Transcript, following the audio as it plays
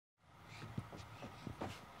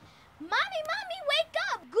Mommy, wake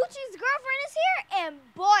up! Gucci's girlfriend is here, and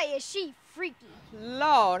boy, is she freaky.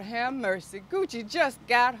 Lord have mercy. Gucci just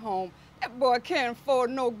got home. That boy can't afford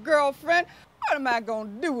no girlfriend. What am I gonna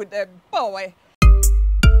do with that boy?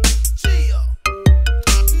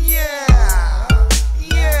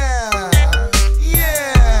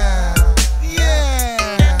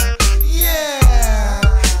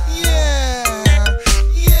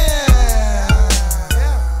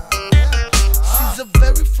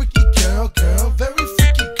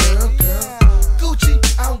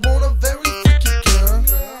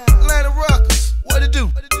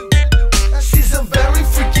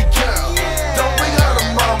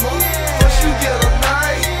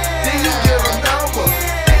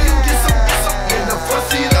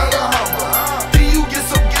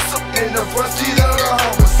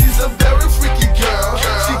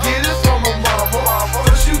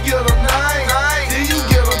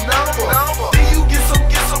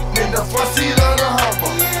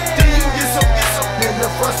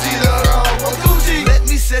 Let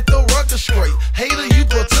me set the record straight. Hater, you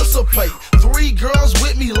participate. 3 girls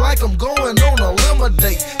with me like I'm going on a limo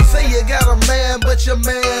date. Say you got a man, but your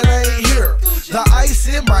man ain't here. The ice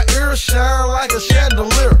in my ear shine like a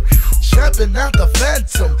chandelier. Trapping out the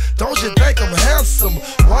phantom, don't you think I'm handsome?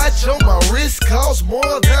 Watch on my wrist costs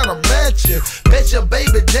more than a mansion. Bet your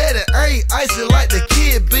baby daddy ain't icy like the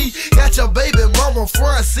kid be. Got your baby mama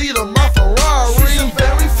front seat of my Ferrari. She's a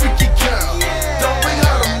very freaky girl. Don't bring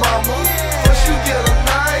her to mama. First you get a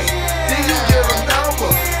night, then you get a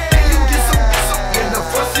number. Then you get some in the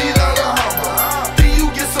front seat of the Hummer. Then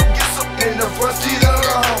you get some in the front seat of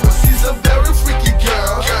the Hummer. She's a very freaky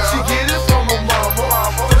girl. She get it from her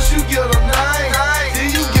mama. First you get a night, then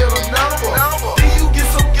you get a number. Then you get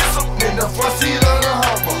some in the front seat of the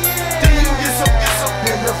Hummer. Then you get some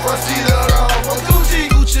in the front seat of the Hummer.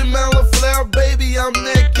 Gucci Mala Flair, baby, I'm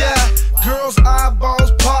that guy. Girls'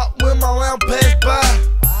 eyeballs pop when my lamp pass by.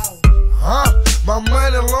 My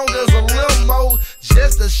money long as a limo.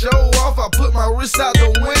 Just to show off, I put my wrist out the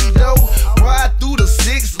window. Ride through the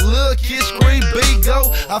 6, little kid scream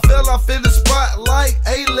bingo. I fell off in the spotlight,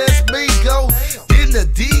 hey, let's me go. Then the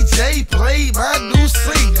DJ played my new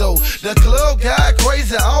single. The club got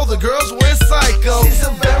crazy, all the girls went psycho. She's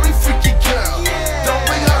a very freaky girl. Don't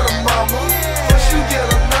bring her to mama. First you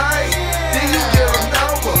get a night, then you get a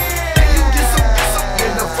number. Then you get some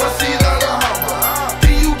in the front seat of the Hummer.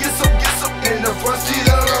 Then you get some in the front seat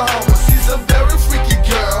of the Hummer. She's a very freaky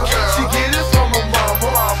girl. She get it from her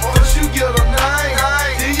mama. First you get a night,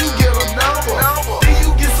 then you get a number. Then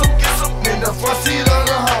you get some in the front seat of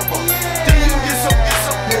the Hummer. Then you get some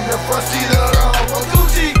in the front seat of the Hummer.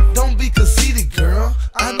 Gucci, don't be conceited, girl.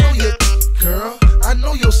 I know you, girl. I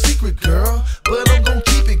know your secret, girl. But I'm gon'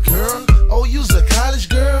 keep it, girl. Oh, you's a college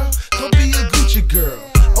girl? Come be a Gucci girl.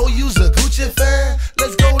 Oh, you's a Gucci fan?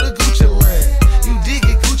 Let's go to Gucci land. You dig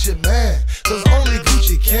it, Gucci man, cause only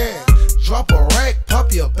Gucci can. Drop a rack,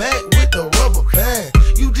 pop your back with the rubber band.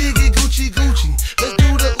 You dig it, Gucci, let's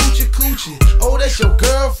do the Oochie Coochie. Oh, that's your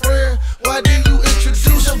girlfriend? Why didn't you introduce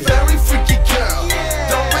her? She's a very freaky girl.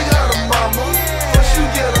 Don't bring her to mama. First you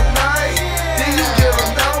get a night, then you get a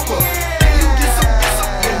number. Then you get some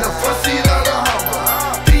in the front seat of the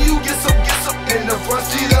Hummer. Then you get some in the front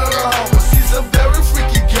seat